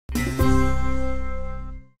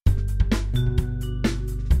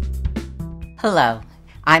Hello,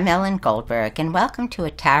 I'm Ellen Goldberg, and welcome to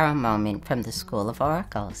a Tarot Moment from the School of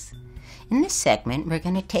Oracles. In this segment, we're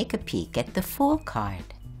going to take a peek at the Fool card.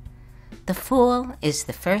 The Fool is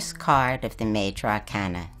the first card of the Major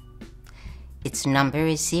Arcana. Its number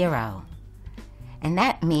is 0, and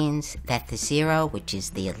that means that the 0, which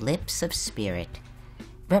is the ellipse of spirit,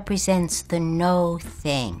 represents the no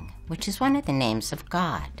thing, which is one of the names of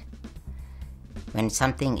God. When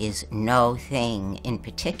something is no thing in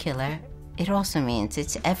particular, it also means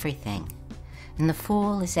it's everything, and the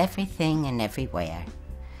Fool is everything and everywhere.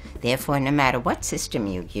 Therefore, no matter what system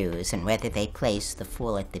you use and whether they place the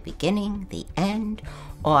Fool at the beginning, the end,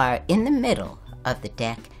 or in the middle of the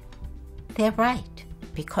deck, they're right,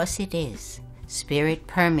 because it is. Spirit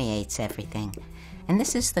permeates everything, and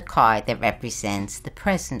this is the card that represents the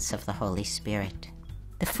presence of the Holy Spirit.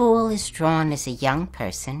 The Fool is drawn as a young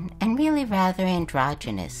person and really rather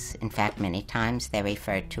androgynous. In fact, many times they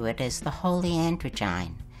refer to it as the Holy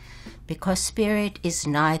Androgyne, because spirit is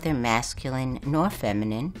neither masculine nor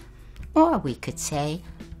feminine, or we could say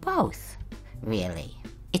both, really.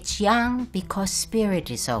 It's young because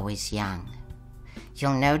spirit is always young.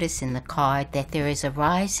 You'll notice in the card that there is a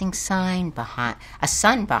rising sun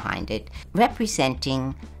behind it,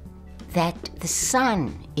 representing that the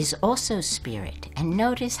sun is also spirit. And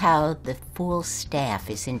notice how the Fool's staff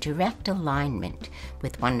is in direct alignment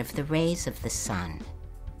with one of the rays of the sun.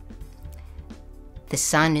 The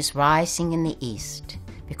sun is rising in the east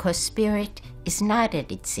because spirit is not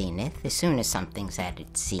at its zenith. As soon as something's at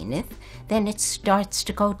its zenith, then it starts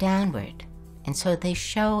to go downward. And so they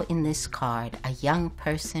show in this card a young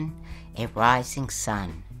person, a rising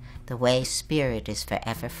sun, the way spirit is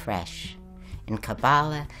forever fresh. In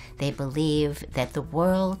Kabbalah, they believe that the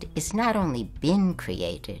world is not only been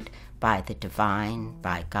created by the divine,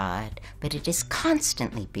 by God, but it is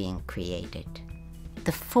constantly being created.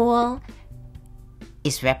 The Fool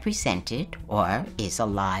is represented, or is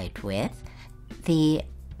allied with, the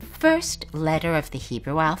first letter of the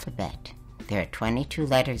Hebrew alphabet. There are 22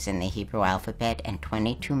 letters in the Hebrew alphabet and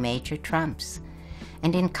 22 major trumps.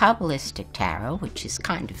 And in Kabbalistic tarot, which is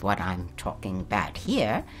kind of what I'm talking about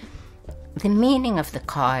here, the meaning of the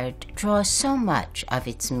card draws so much of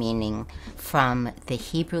its meaning from the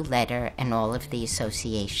Hebrew letter and all of the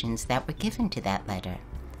associations that were given to that letter.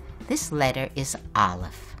 This letter is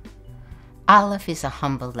Aleph. Aleph is a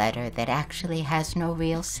humble letter that actually has no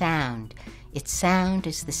real sound. Its sound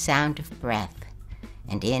is the sound of breath.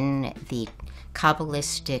 And in the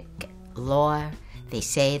Kabbalistic lore, they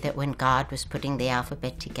say that when God was putting the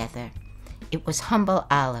alphabet together, it was humble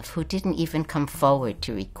Aleph who didn't even come forward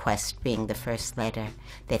to request being the first letter,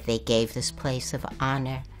 that they gave this place of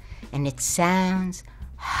honor, and it sounds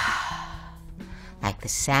like the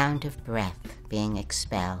sound of breath being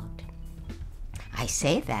expelled. I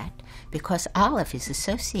say that because Aleph is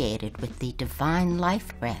associated with the divine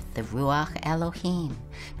life breath, the Ruach Elohim,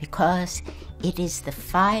 because it is the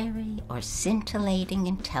fiery or scintillating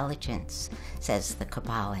intelligence, says the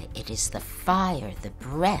Kabbalah. It is the fire, the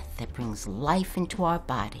breath that brings life into our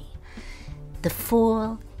body. The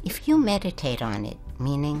Fool, if you meditate on it,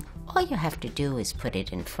 meaning all you have to do is put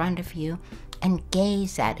it in front of you and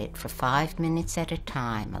gaze at it for 5 minutes at a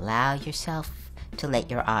time. Allow yourself to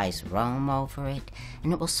let your eyes roam over it,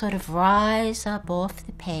 and it will sort of rise up off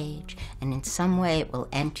the page, and in some way it will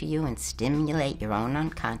enter you and stimulate your own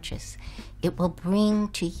unconscious. It will bring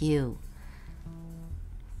to you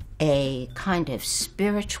a kind of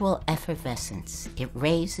spiritual effervescence. It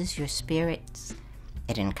raises your spirits.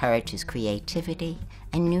 It encourages creativity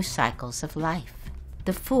and new cycles of life.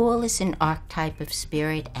 The Fool is an archetype of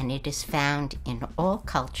spirit, and it is found in all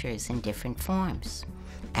cultures in different forms.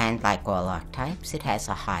 And like all archetypes, it has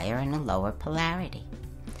a higher and a lower polarity.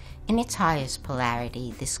 In its highest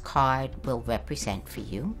polarity, this card will represent for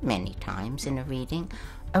you, many times in a reading,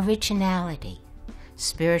 originality,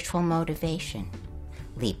 spiritual motivation,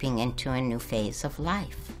 leaping into a new phase of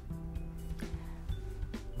life.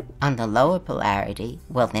 On the lower polarity,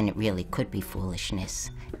 well, then it really could be foolishness,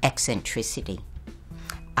 eccentricity,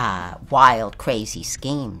 wild, crazy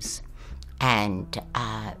schemes, and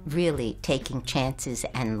really taking chances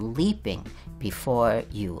and leaping before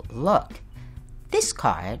you look. This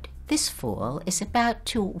card, this Fool, is about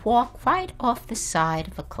to walk right off the side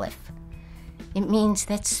of a cliff. It means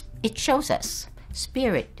that it shows us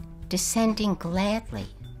spirit descending gladly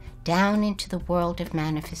down into the world of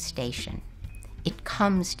manifestation. It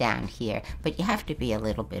comes down here, but you have to be a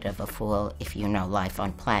little bit of a fool if you know life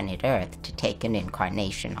on planet Earth to take an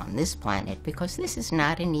incarnation on this planet, because this is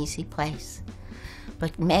not an easy place.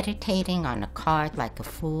 But meditating on a hard like a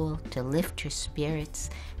fool to lift your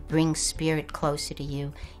spirits, bring spirit closer to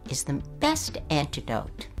you, is the best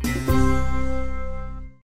antidote.